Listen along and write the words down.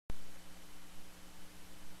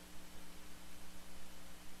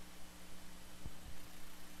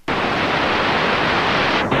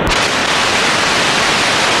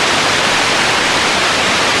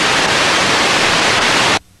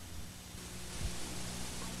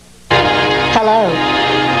Hello,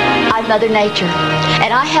 I'm Mother Nature,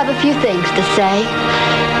 and I have a few things to say.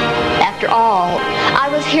 After all, I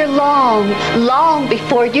was here long, long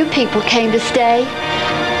before you people came to stay.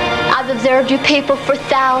 I've observed you people for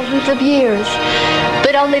thousands of years,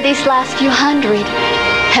 but only these last few hundred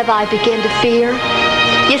have I begun to fear.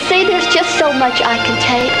 You see, there's just so much I can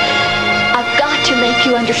take. I've got to make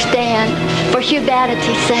you understand, for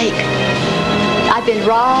humanity's sake. I've been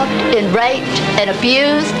robbed and raped and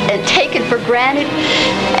abused and taken for granted,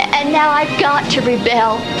 and now I've got to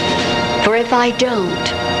rebel. For if I don't,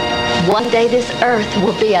 one day this earth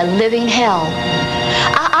will be a living hell.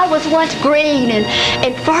 I was once green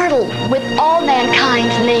and fertile with all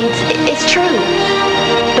mankind's needs. It's true.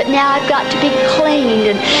 But now I've got to be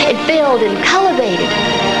cleaned and filled and cultivated.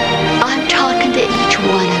 I'm talking to each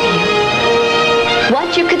one of you.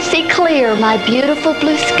 Once you could see clear my beautiful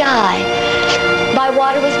blue sky. My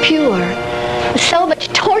water was pure. So much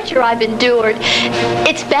torture I've endured.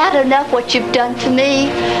 It's bad enough what you've done to me.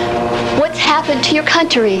 What's happened to your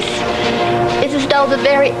countries? It's as though the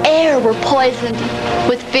very air were poisoned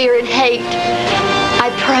with fear and hate.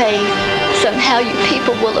 I pray somehow you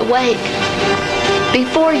people will awake.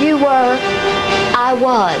 Before you were, I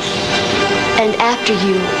was. And after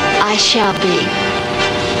you, I shall be.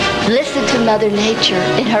 Listen to Mother Nature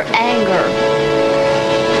in her anger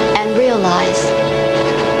and realize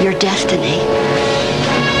your destiny.